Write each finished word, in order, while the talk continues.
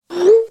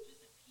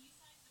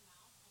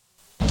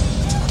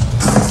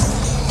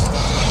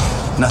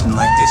Nothing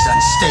like this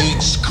on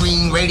stage,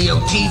 screen, radio,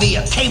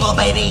 TV, or cable,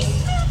 baby.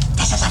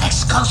 This is an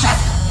exclusive.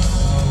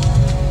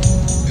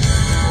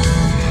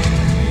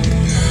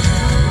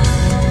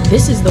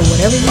 This is the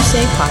Whatever You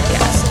Say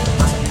podcast.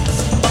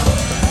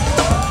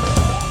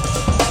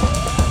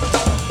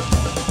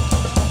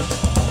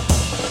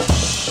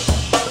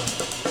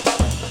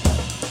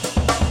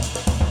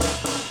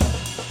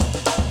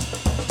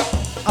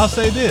 I'll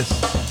say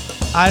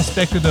this. I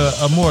expected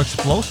a more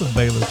explosive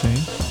Baylor team.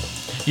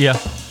 Yeah.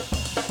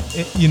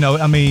 Now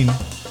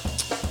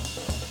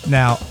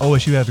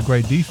OSU has a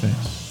great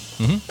defense.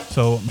 Mm-hmm.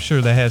 So I'm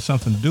sure that had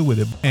something to do with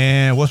it.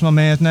 And what's my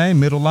man's name?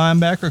 Middle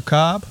linebacker,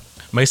 Cobb.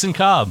 Mason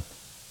Cobb.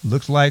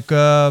 Looks like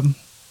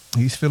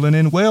he's filling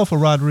in well for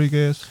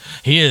Rodriguez.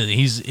 He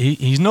is.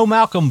 He's no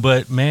Malcolm,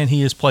 but man,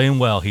 he is playing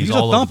well. He's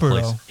all a thumper, over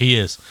the place. though. He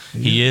is.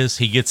 He is.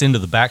 He gets into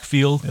the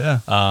backfield. Yeah.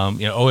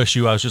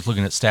 OSU. I was just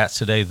looking at stats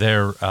today.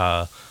 They're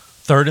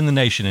third in the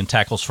nation in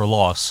tackles for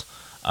loss,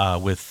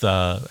 with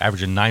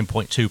averaging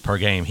 9.2 per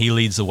game. He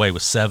leads the way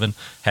with 7.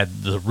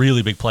 Had the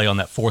really big play on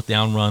that 4th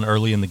down run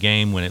early in the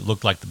game when it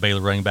looked like the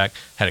Baylor running back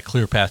had a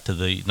clear path to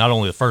the not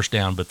only the first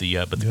down but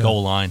the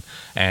goal line,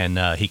 and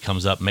he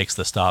comes up, makes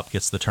the stop,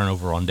 gets the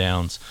turnover on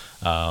downs.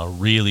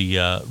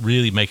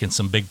 Really making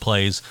some big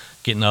plays,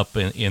 getting up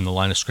in the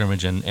line of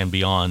scrimmage and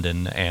beyond,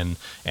 and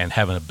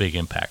having a big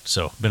impact.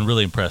 So been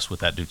really impressed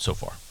with that dude so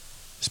far.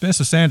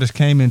 Spencer Sanders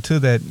came into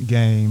that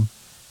game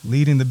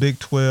leading the Big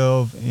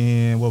 12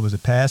 in,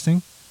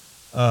 passing,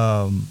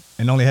 and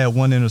only had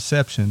 1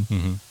 interception.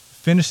 Mm-hmm.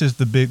 Finishes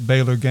the big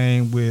Baylor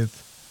game with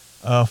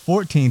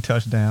 14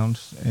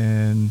 touchdowns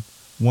and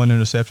 1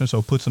 interception,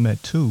 so puts him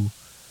at 2.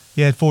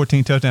 He had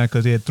 14 touchdowns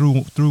because he had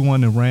threw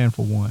 1 and ran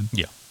for 1.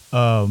 Yeah.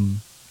 I've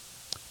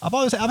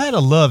had a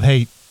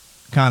love-hate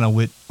kind of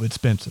with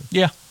Spencer.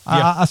 Yeah.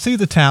 I see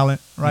the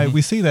talent, right? Mm-hmm.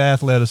 We see the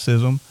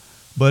athleticism,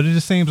 but it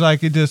just seems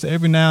like it just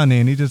every now and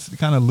then he just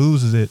kind of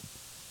loses it.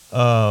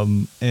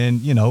 And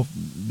then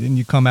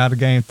you come out of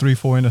the game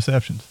 3-4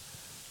 interceptions.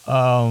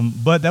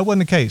 But that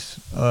wasn't the case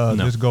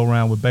this go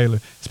around with Baylor,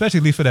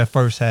 especially for that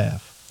first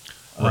half.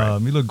 Right.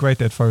 He looked great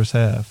that first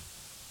half.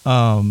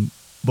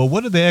 But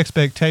what are the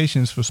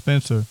expectations for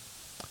Spencer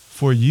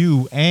for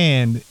you?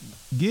 And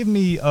give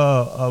me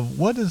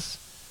what is,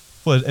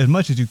 for as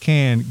much as you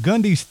can,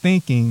 Gundy's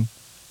thinking.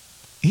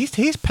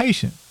 He's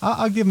patient.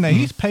 I'll give him that.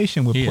 Mm-hmm. He's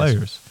patient with He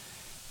players.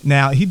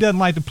 Now, he doesn't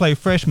like to play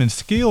freshman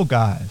skill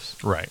guys.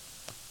 Right.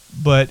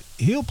 But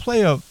he'll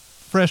play a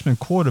freshman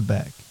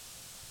quarterback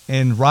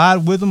and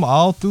ride with them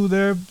all through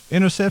their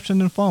interception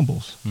and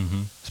fumbles.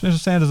 Mm-hmm. Spencer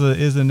Sanders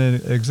is an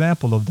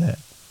example of that.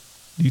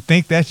 Do you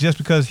think that's just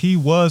because he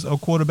was a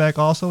quarterback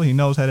also? He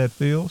knows how that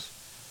feels?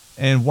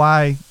 And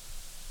why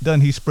doesn't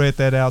he spread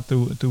that out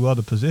through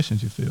other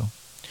positions, you feel?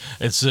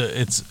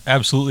 It's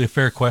absolutely a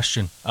fair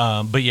question.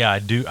 But yeah, I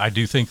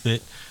do think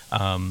that,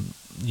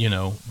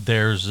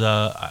 there's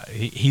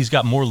he's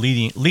got more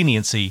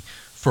leniency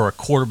for a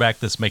quarterback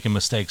that's making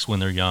mistakes when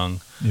they're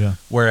young. Yeah.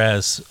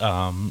 Whereas,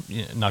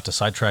 not to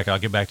sidetrack, I'll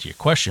get back to your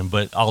question,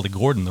 but Ollie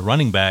Gordon, the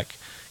running back,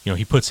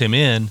 he puts him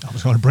in. I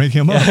was going to bring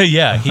him up.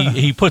 Yeah,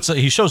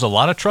 he shows a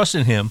lot of trust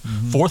in him.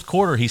 Mm-hmm. Fourth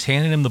quarter, he's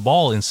handing him the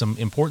ball in some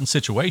important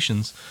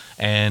situations,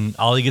 and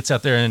Ollie gets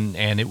out there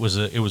and it was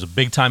a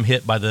big time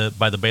hit by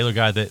the Baylor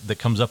guy that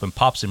comes up and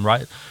pops him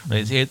right.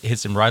 Mm-hmm. It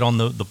hits him right on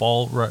the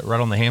ball,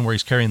 right on the hand where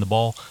he's carrying the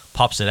ball,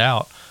 pops it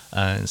out.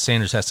 And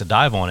Sanders has to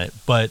dive on it,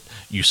 but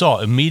you saw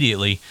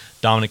immediately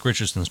Dominic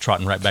Richardson's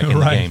trotting right back in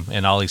the game,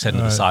 and Ollie's heading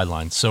to the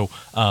sideline. So,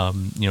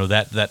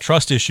 that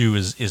trust issue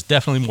is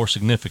definitely more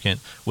significant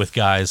with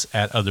guys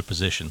at other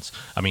positions.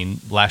 I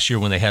mean, last year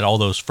when they had all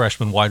those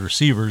freshman wide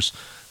receivers,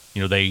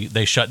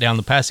 they shut down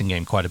the passing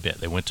game quite a bit.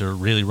 They went to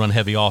really run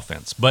heavy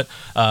offense. But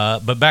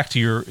back to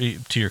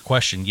your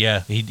question,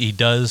 yeah, he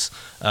does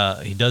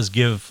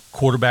give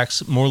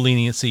quarterbacks more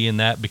leniency in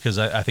that because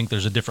I think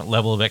there's a different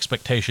level of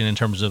expectation in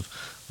terms of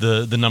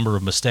the number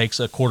of mistakes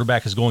a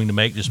quarterback is going to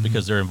make just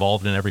because they're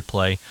involved in every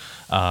play,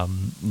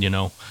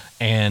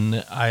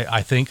 and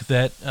I think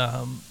that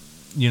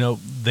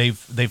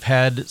they've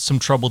had some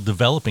trouble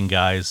developing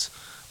guys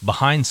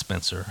behind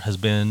Spencer has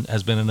been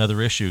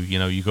another issue.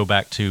 You go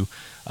back to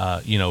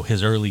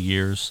his early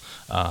years.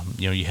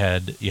 You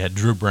had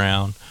Drew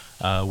Brown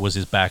was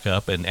his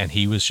backup, and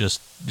he was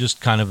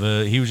just kind of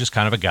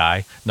a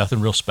guy,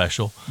 nothing real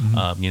special.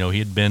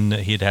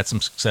 Mm-hmm. He had had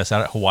some success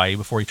out at Hawaii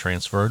before he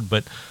transferred,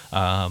 but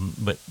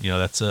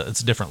it's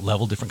a different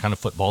level, different kind of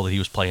football that he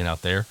was playing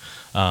out there.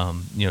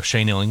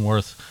 Shane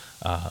Illingworth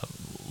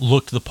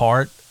looked the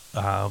part.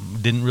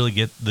 Didn't really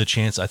get the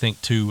chance, I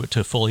think, to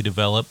fully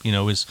develop.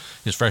 His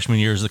freshman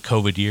year is the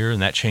COVID year,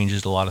 and that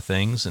changes a lot of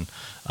things. And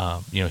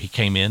he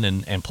came in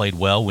and played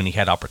well when he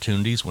had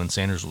opportunities. When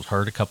Sanders was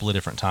hurt a couple of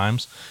different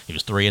times, he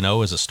was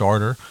 3-0 as a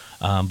starter.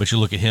 But you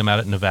look at him out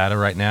at Nevada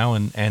right now,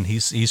 and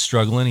he's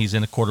struggling. He's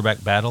in a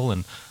quarterback battle,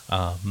 and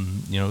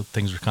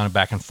things are kind of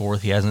back and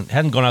forth. He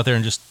hadn't gone out there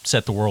and just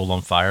set the world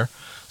on fire.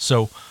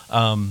 So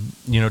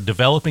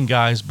developing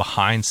guys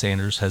behind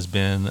Sanders has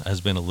been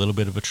a little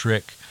bit of a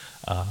trick.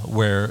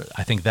 Where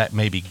I think that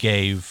maybe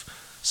gave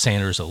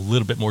Sanders a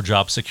little bit more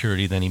job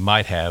security than he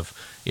might have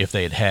if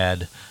they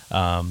had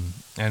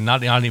and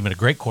not even a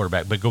great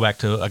quarterback, but go back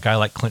to a guy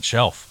like Clint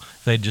Shelf.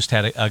 If they'd just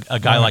had a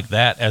guy like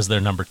that as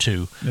their number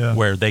two,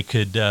 where they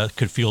could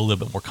feel a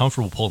little bit more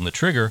comfortable pulling the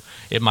trigger,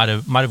 it might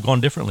have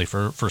gone differently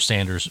for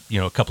Sanders,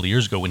 a couple of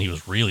years ago when he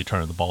was really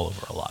turning the ball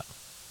over a lot.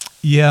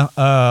 Yeah,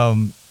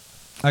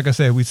 like I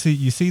said,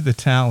 you see the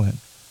talent,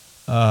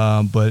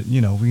 but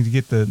we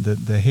get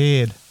the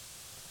head,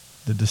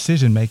 the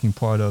decision making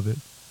part of it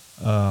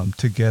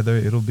together.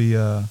 It'll be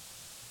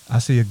I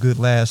see a good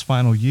last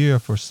final year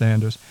for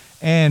Sanders.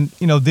 And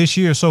this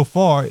year so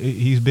far,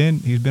 he's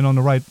been on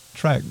the right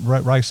track,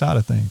 right side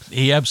of things.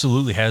 He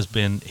absolutely has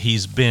been.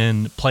 He's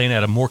been playing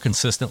at a more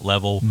consistent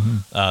level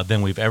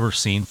than we've ever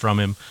seen from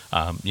him.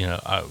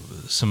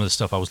 Some of the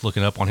stuff I was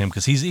looking up on him,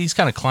 because he's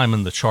kind of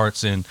climbing the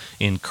charts in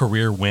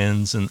career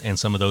wins and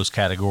some of those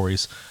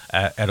categories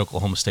at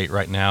Oklahoma State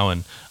right now.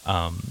 And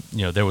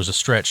there was a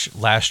stretch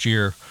last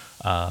year.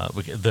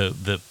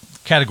 The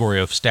category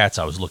of stats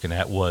I was looking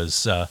at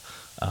was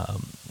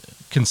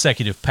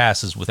consecutive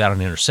passes without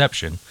an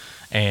interception,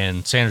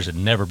 and Sanders had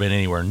never been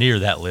anywhere near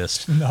that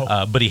list.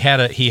 No. But he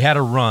had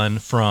a run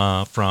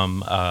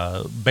from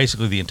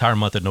basically the entire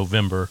month of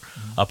November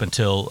up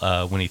until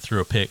when he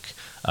threw a pick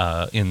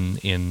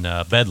in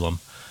Bedlam,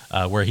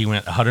 where he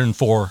went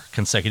 104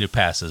 consecutive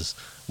passes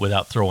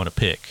without throwing a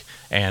pick.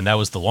 And that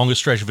was the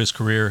longest stretch of his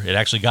career. It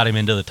actually got him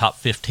into the top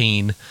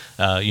 15,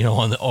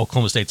 on the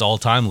Oklahoma State's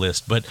all-time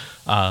list. But,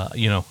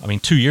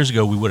 2 years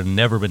ago, we would have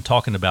never been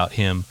talking about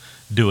him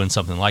doing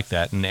something like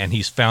that. And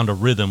he's found a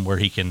rhythm where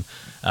he can,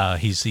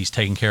 he's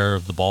taking care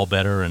of the ball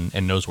better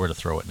and knows where to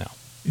throw it now.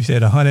 You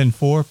said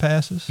 104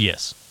 passes?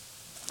 Yes.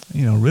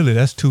 Really,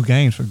 that's 2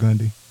 games for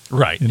Gundy.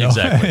 Right,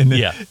 exactly. And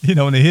yeah. In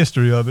the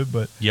history of it.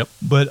 But yep.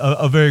 But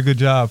a very good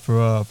job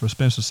for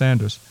Spencer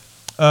Sanders.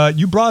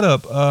 You brought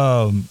up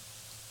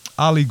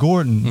Ollie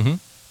Gordon,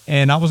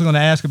 and I was going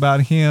to ask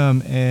about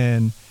him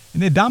and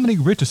then Dominique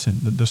Richardson,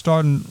 the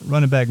starting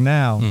running back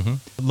now,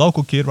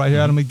 local kid right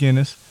here out of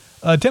McGinnis.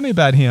 Tell me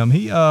about him.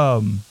 He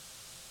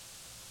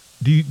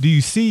do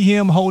you see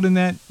him holding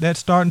that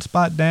starting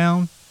spot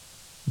down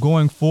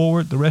going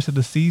forward the rest of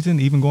the season,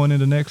 even going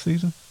into next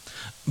season?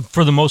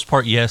 For the most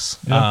part, yes.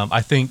 Yeah.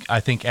 I think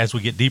as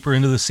we get deeper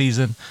into the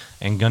season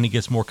and Gundy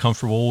gets more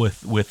comfortable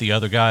with the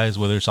other guys,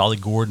 whether it's Ollie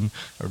Gordon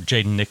or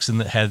Jaden Nixon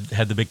that had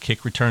the big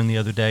kick return the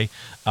other day,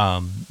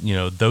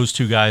 those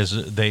two guys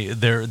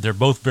they're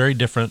both very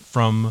different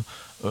from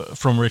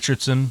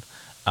Richardson.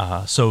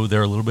 So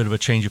they're a little bit of a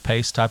change of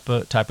pace type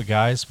of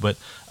guys, but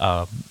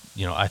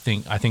I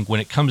think when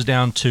it comes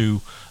down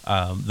to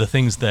the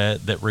things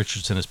that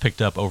Richardson has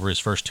picked up over his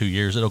first 2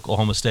 years at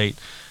Oklahoma State,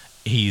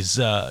 he's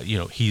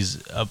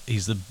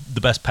the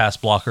best pass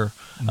blocker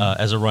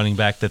as a running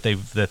back that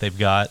they've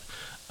got,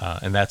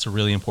 and that's a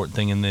really important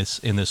thing in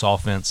this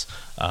offense.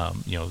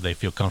 They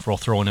feel comfortable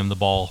throwing him the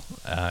ball,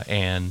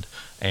 and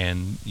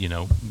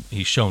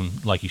he's shown,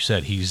 like you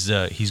said, he's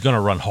going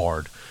to run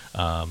hard.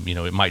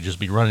 It might just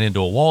be running into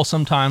a wall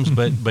sometimes,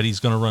 but he's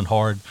going to run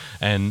hard.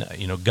 And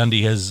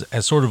Gundy has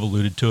sort of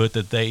alluded to it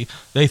that they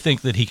think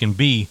that he can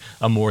be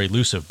a more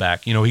elusive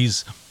back.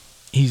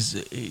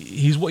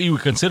 He's what you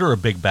would consider a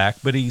big back,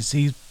 but he's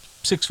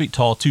 6 feet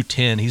tall,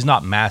 210. He's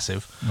not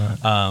massive,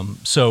 right.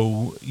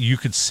 So you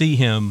could see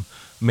him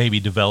maybe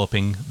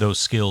developing those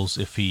skills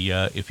if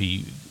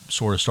he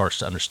sort of starts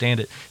to understand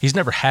it. He's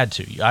never had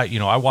to.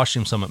 I watched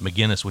him some at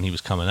McGinnis when he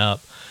was coming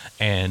up,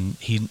 and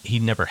he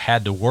never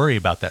had to worry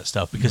about that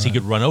stuff because he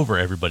could run over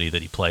everybody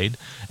that he played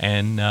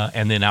and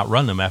then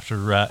outrun them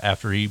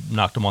after he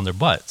knocked them on their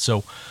butt.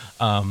 So.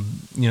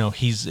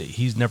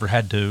 He's never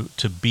had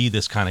to be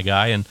this kind of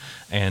guy,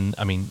 and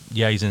I mean,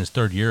 he's in his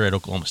 3rd year at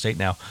Oklahoma State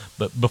now,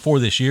 but before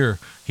this year,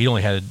 he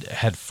only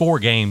had 4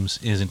 games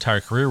in his entire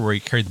career where he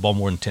carried the ball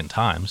more than 10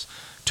 times.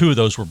 2 of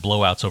those were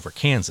blowouts over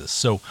Kansas.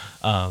 So,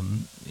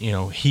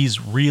 he's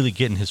really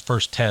getting his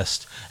first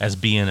test as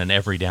being an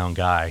every down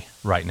guy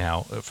right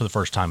now for the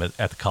first time at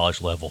the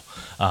college level.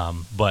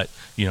 But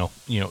you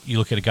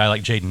look at a guy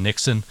like Jaden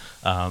Nixon.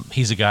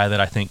 He's a guy that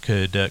I think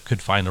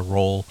could find a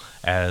role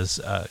as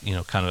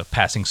kind of a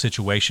passing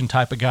situation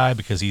type of guy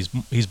because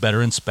he's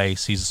better in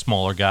space. He's a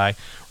smaller guy,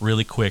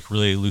 really quick,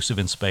 really elusive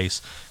in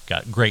space.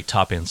 Got great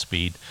top end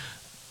speed.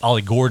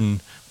 Ollie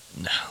Gordon.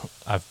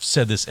 I've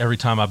said this every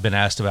time I've been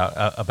asked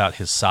about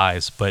his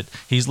size, but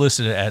he's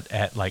listed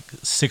at like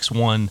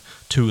 6'1",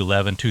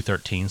 211,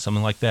 213,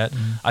 something like that.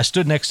 I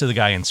stood next to the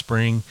guy in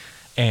spring,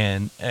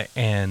 and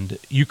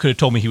you could have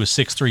told me he was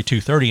 6'3",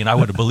 230, and I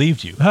would have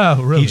believed you.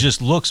 Oh, really? He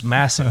just looks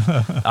massive.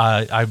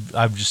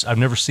 I've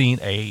never seen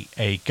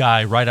a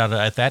guy right out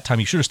at that time.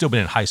 He should have still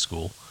been in high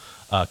school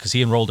because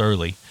he enrolled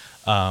early.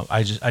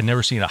 I've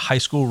never seen a high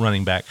school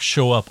running back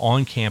show up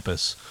on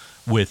campus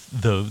with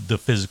the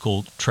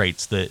physical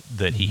traits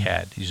that he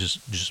had. He's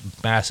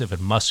just massive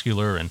and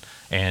muscular,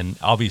 and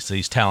obviously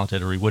he's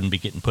talented, or he wouldn't be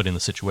getting put in the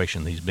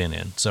situation that he's been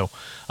in. So,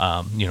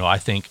 I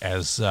think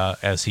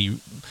as he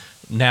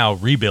now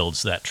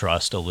rebuilds that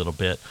trust a little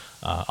bit,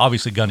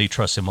 Obviously, Gundy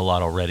trusts him a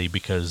lot already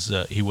because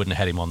he wouldn't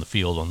have had him on the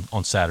field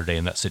on Saturday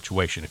in that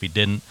situation if he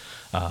didn't.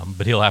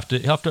 But he'll have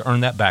to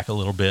earn that back a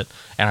little bit,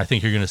 and I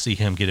think you're going to see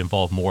him get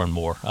involved more and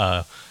more.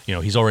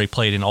 He's already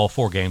played in all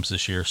 4 games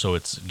this year, so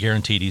it's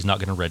guaranteed he's not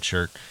going to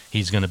redshirt.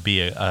 He's going to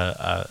be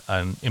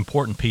an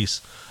important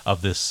piece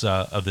of this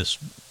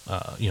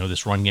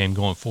this run game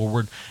going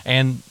forward.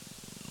 And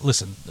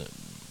listen,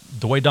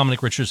 the way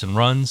Dominic Richardson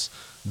runs,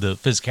 the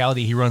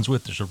physicality he runs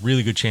with, there's a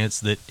really good chance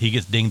that he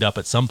gets dinged up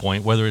at some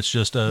point, whether it's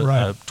just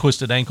a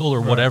twisted ankle or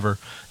whatever.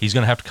 He's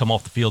going to have to come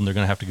off the field, and they're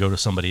going to have to go to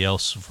somebody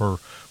else for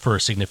a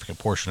significant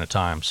portion of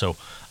time. So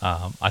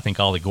I think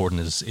Ollie Gordon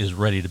is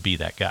ready to be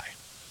that guy.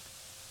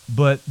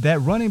 But that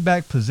running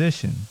back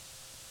position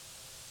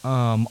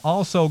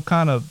also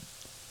kind of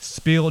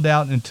spilled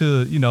out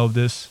into,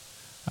 this,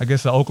 I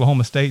guess, the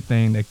Oklahoma State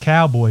thing, the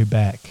cowboy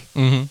back.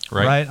 Mm-hmm,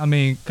 right. I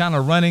mean, kind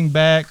of running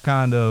back,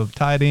 kind of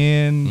tight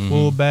end,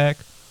 fullback.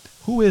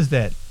 Who is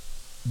that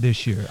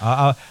this year?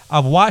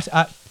 I've watched.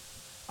 I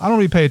don't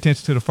really pay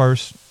attention to the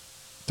first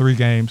 3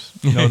 games.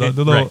 The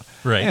little.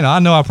 Right. I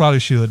know I probably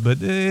should, but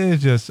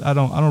it's just I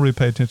don't really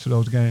pay attention to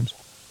those games.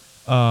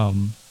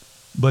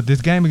 But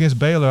this game against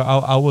Baylor,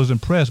 I was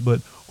impressed.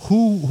 But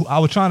who I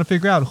was trying to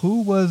figure out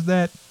who was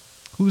that.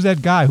 Who's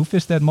that guy? Who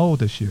fits that mold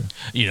this year?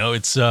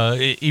 It's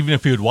even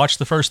if you would watch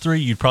the first 3,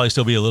 you'd probably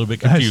still be a little bit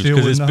confused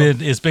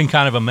because it's been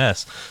kind of a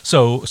mess.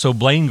 So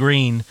Blaine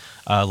Green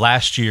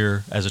last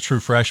year as a true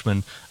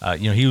freshman,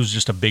 he was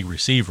just a big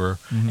receiver,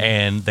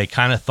 and they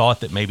kind of thought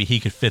that maybe he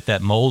could fit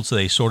that mold. So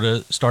they sort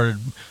of started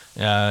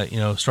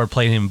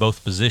playing him in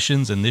both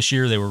positions. And this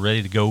year they were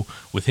ready to go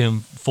with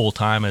him full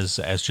time as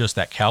just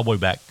that cowboy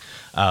back.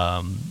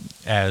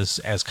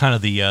 As kind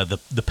of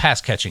the pass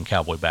catching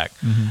cowboy back,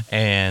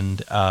 and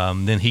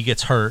then he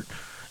gets hurt,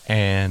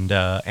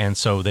 and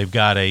so they've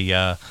got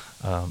a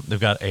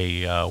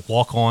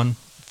walk on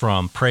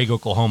from Prague,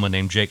 Oklahoma,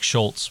 named Jake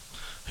Schultz,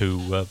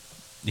 who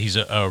he's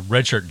a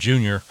redshirt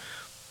junior.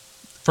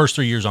 First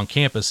 3 years on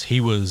campus, he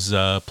was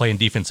playing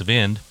defensive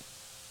end.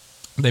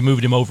 They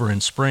moved him over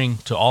in spring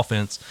to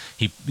offense.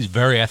 He's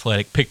very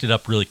athletic, picked it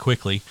up really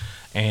quickly,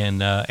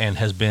 and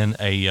has been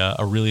a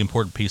really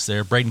important piece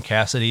there. Braden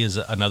Cassidy is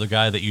another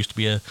guy that used to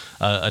be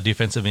a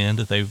defensive end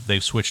that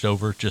they've switched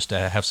over just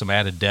to have some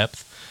added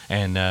depth,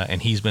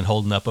 and he's been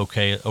holding up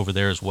okay over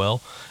there as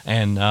well.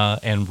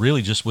 And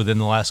really just within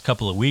the last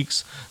couple of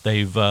weeks,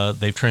 they've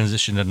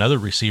transitioned another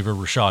receiver,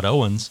 Rashad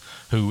Owens,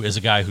 who is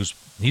a guy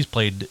he's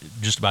played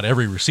just about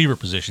every receiver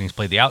position. He's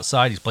played the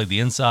outside, he's played the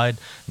inside.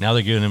 Now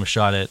they're giving him a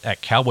shot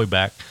at cowboy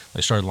back.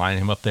 They started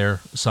lining him up there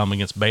some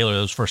against Baylor.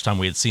 That was the first time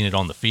we had seen it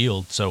on the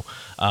field. So,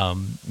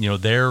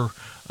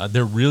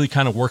 they're really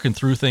kind of working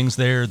through things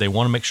there. They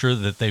want to make sure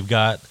that they've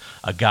got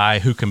a guy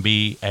who can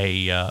be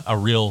a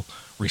real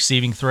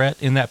receiving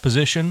threat in that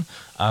position.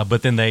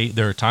 But then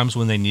there are times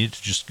when they need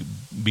to just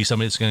be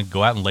somebody that's going to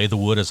go out and lay the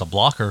wood as a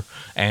blocker.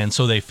 And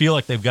so they feel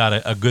like they've got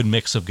a good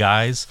mix of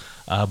guys,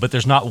 but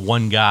there's not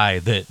one guy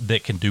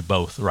that can do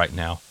both right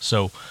now.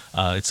 So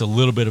it's a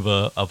little bit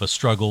of a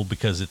struggle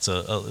because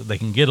they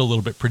can get a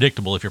little bit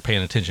predictable if you're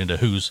paying attention to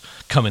who's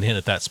coming in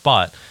at that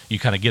spot. You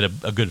kind of get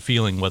a good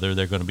feeling whether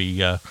they're going to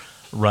be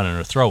running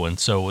or throwing.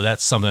 So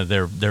that's something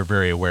that they're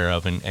very aware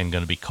of and going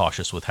to be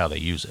cautious with how they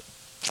use it.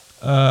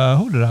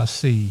 Who did I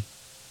see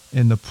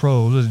in the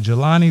pros? Was it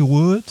Jelani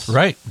Woods?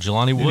 Right,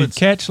 Jelani Woods. Did he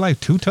catch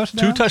like 2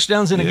 touchdowns? 2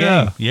 touchdowns in a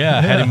game.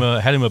 Yeah.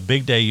 Had him a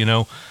big day. He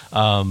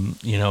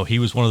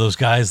was one of those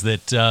guys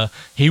that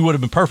he would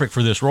have been perfect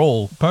for this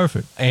role.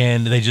 Perfect.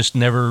 And they just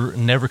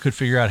never could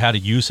figure out how to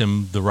use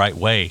him the right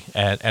way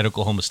at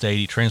Oklahoma State.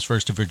 He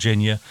transfers to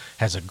Virginia,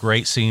 has a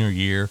great senior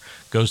year,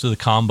 goes to the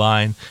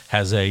combine,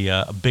 has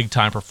a big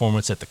time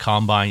performance at the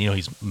combine.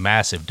 He's a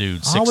massive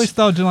dude. I always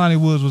thought Jelani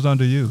Woods was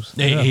underused.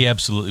 He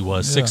absolutely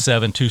was. 6'7",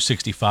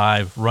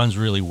 265, runs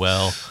really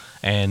well.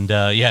 And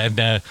I'm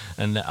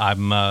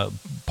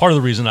part of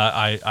the reason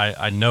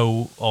I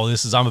know all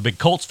this is I'm a big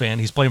Colts fan.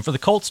 He's playing for the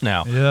Colts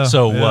now. Yeah.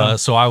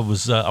 So I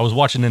was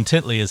watching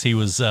intently as he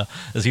was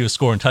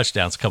scoring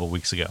touchdowns a couple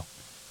weeks ago.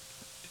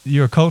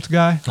 You're a Colts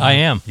guy? I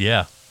am.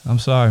 Yeah. I'm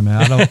sorry,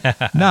 man. I don't.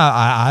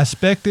 I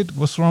expected.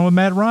 What's wrong with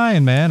Matt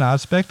Ryan, man? I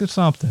expected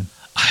something.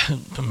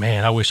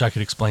 Man, I wish I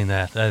could explain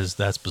that.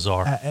 That's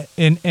bizarre.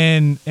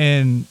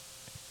 And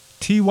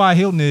T.Y.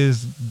 Hilton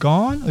is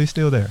gone. Or he's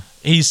still there.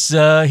 He's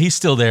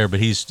still there,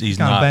 but he's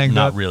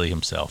not really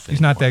himself anymore.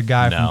 He's not that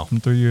guy from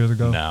 3 years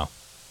ago. No,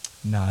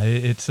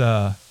 it's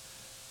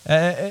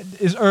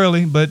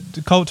early, but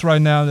the Colts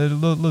right now, they're a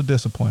little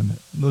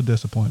disappointment.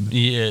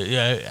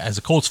 Yeah. As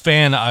a Colts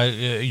fan,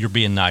 you're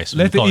being nice.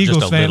 Let the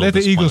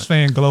Eagles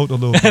fan gloat a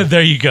little bit.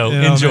 There you go.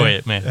 Enjoy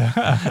it, man.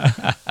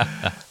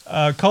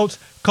 Colts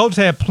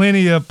had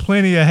plenty of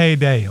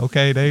heyday.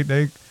 Okay,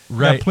 they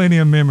got plenty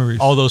of memories.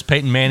 All those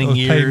Peyton Manning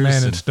years, Peyton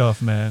Manning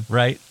stuff, man.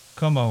 Right.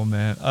 Come on,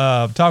 man.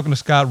 Talking to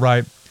Scott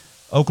Wright,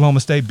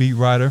 Oklahoma State beat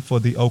writer for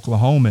the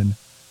Oklahoman,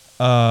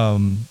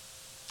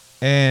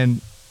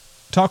 and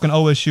talking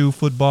OSU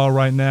football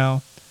right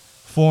now,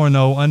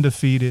 4-0,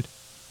 undefeated.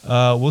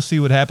 We'll see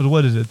what happens.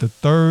 What is it? The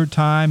 3rd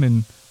time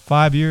in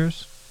 5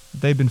 years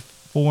they've been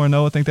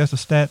 4-0. I think that's a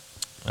stat.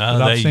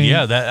 I've seen.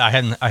 Yeah, that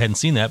I hadn't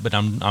seen that, but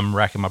I'm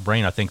racking my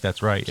brain. I think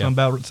that's right. Yeah.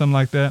 Something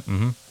like that.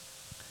 Mm-hmm.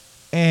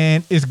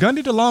 And is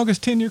Gundy the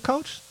longest tenure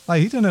coach?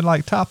 Like he's in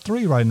the top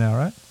 3 right now,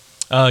 right?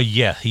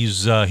 Yeah,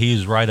 he's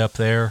right up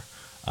there.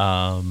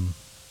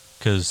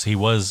 Because he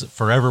was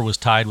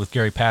tied with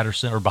Gary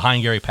Patterson, or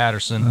behind Gary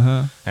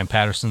Patterson, and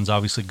Patterson's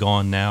obviously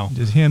gone now.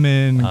 Just him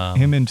and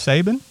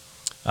Saban?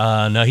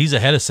 No, he's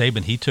ahead of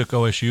Saban. He took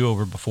OSU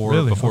over before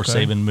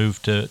Saban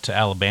moved to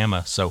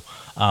Alabama. So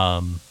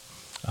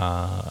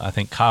I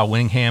think Kyle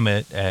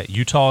Winningham at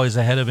Utah is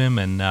ahead of him,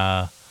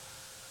 and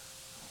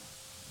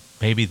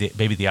maybe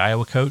the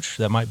Iowa coach.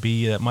 That might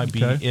be it.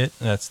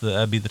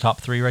 That'd be the top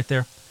 3 right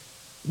there.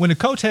 When a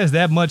coach has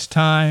that much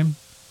time.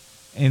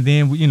 And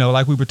then,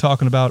 like we were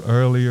talking about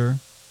earlier,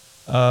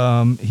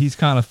 he's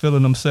kind of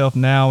feeling himself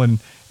now. And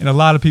a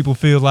lot of people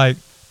feel like,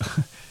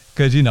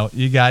 because, you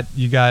got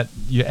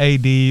your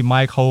AD,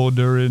 Mike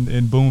Holder,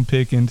 and Boone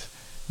Pickens,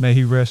 may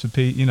he rest in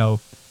peace.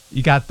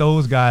 You got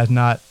those guys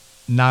not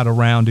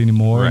around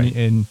anymore. Right.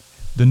 And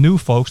the new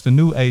folks, the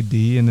new AD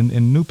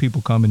and new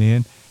people coming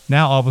in,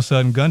 now all of a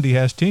sudden Gundy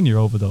has tenure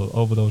over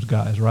those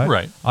guys, right?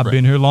 Right. I've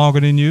been here longer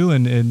than you,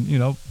 and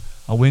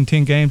I win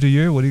 10 games a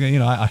year. What do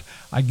you?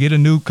 I get a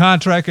new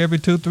contract every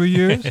 2-3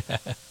 years.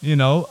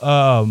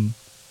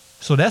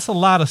 So that's a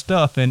lot of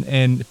stuff.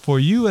 And for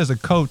you as a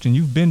coach, and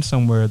you've been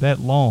somewhere that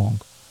long,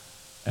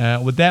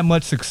 with that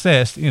much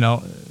success,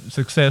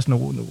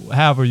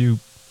 however you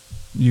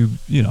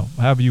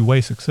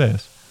weigh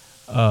success.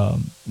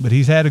 But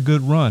he's had a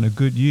good run, a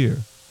good year,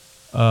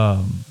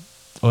 or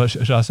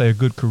should I say, a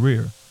good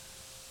career.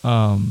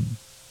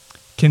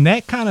 Can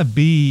that kind of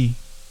be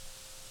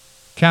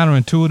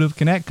counterintuitive?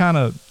 Can that kind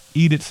of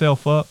eat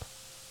itself up?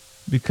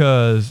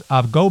 Because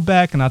I go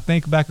back and I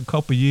think back a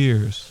couple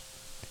years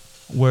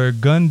where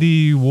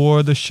Gundy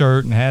wore the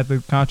shirt and had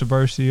the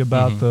controversy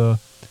about the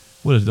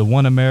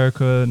One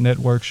America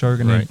Network shirt,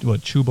 and then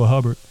Chuba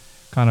Hubbard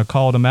kind of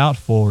called him out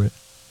for it.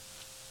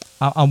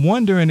 I'm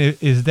wondering,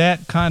 is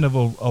that kind of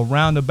a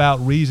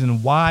roundabout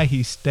reason why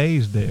he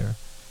stays there?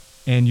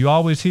 And you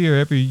always hear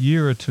every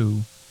year or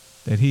two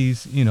that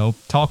he's,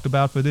 talked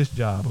about for this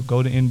job or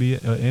go to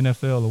NBA,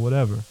 NFL or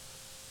whatever.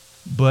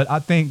 But I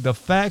think the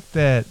fact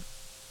that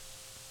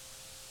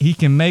he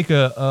can make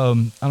a,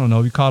 I don't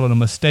know, you call it a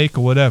mistake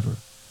or whatever.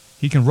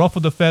 He can ruffle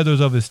the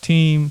feathers of his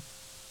team.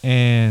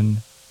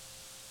 And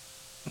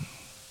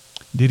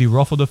did he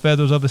ruffle the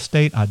feathers of his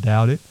state? I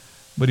doubt it.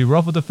 But he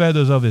ruffled the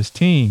feathers of his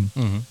team,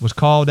 was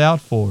called out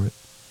for it,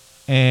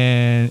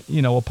 and,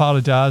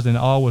 apologized, and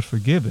all was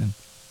forgiven.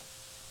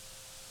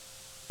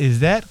 Is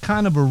that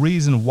kind of a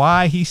reason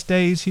why he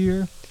stays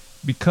here?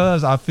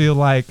 Because I feel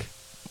like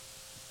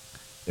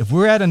if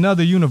we're at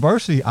another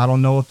university, I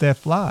don't know if that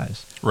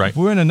flies. Right. If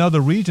we're in another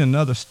region,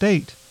 another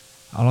state,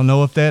 I don't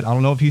know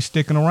if he's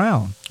sticking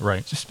around.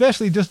 Right.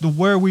 Especially just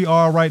where we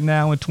are right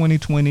now in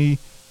 2020.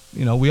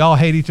 We all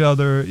hate each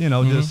other,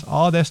 just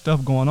all that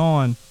stuff going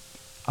on.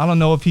 I don't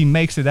know if he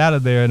makes it out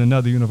of there at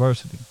another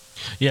university.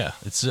 Yeah,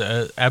 it's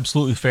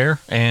absolutely fair.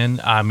 And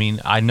I mean,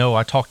 I know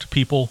I talked to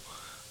people.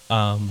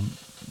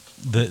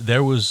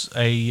 There was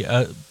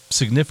a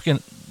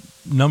significant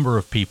number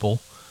of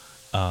people,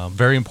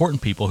 very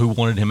important people, who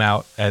wanted him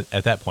out at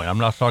that point. I'm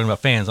not talking about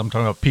fans. I'm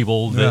talking about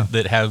people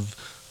that have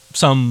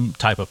some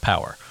type of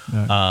power.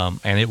 Right.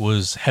 And it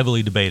was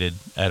heavily debated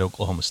at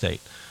Oklahoma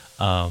State.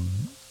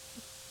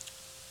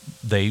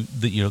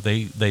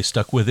 They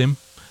stuck with him,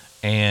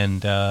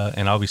 and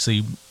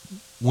obviously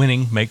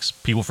winning makes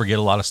people forget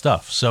a lot of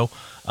stuff. So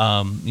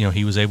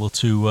he was able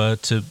to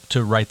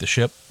right the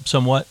ship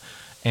somewhat,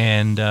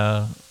 and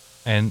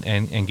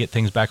get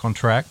things back on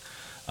track.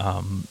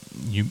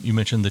 You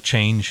mentioned the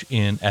change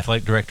in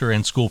athletic director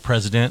and school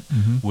president,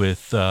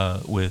 with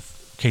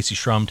Casey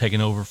Schrum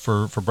taking over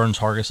for Burns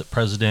Hargis at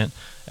president,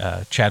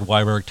 Chad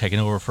Weiberg taking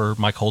over for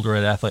Mike Holder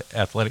at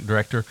athletic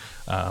director.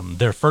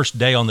 Their first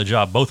day on the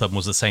job, both of them,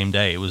 was the same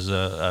day. It was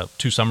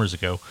 2 summers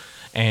ago,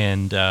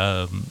 and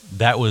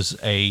that was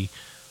a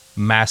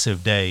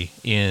massive day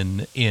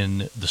in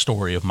the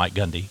story of Mike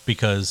Gundy,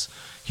 because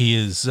he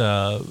is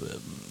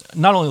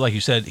not only, like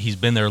you said, he's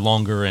been there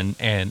longer and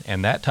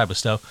that type of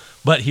stuff,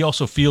 but he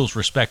also feels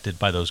respected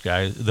by those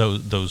guys,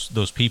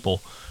 those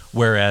people.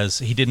 Whereas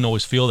he didn't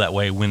always feel that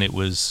way when it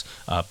was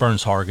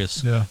Burns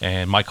Hargis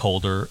and Mike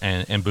Holder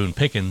and Boone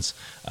Pickens.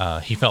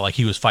 He felt like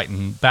he was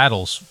fighting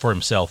battles for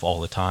himself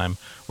all the time,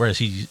 whereas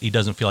he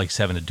doesn't feel like he's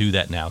having to do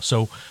that now.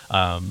 So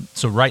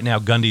right now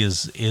Gundy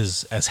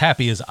is as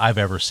happy as I've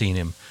ever seen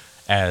him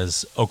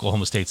as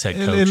Oklahoma State's head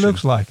coach. It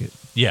looks like it.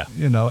 Yeah.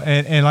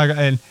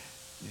 And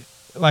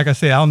like I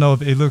said, I don't know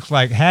if it looks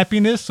like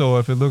happiness or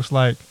if it looks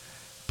like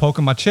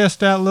poking my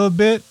chest out a little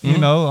bit.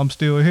 I'm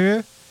still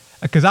here.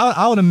 Because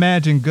I would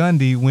imagine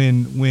Gundy,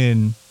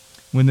 when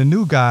the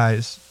new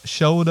guys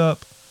showed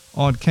up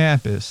on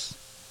campus,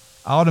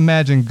 I would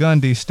imagine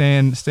Gundy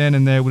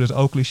standing there with his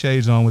Oakley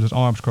shades on, with his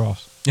arms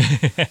crossed,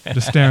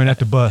 just staring at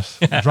the bus,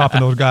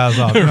 dropping those guys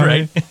off. You know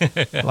right. what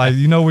I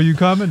mean? Like, where you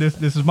coming? This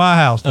is my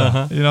house,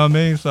 though. You know what I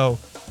mean? So,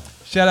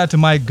 shout out to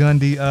Mike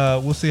Gundy.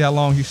 We'll see how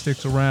long he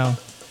sticks around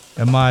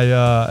at my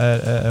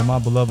at my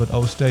beloved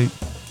O State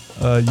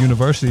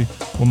University,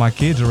 where my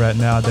kids are at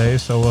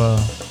nowadays. So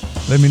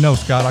let me know,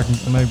 Scott. I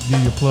can maybe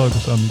give you a plug or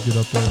something to get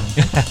up there.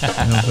 You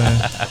know what I'm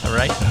saying?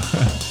 Right.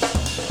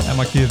 Have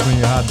my kids bring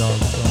you a hot dog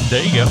or something.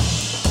 There you go.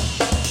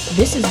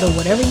 This is the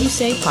Whatever You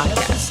Say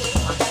podcast.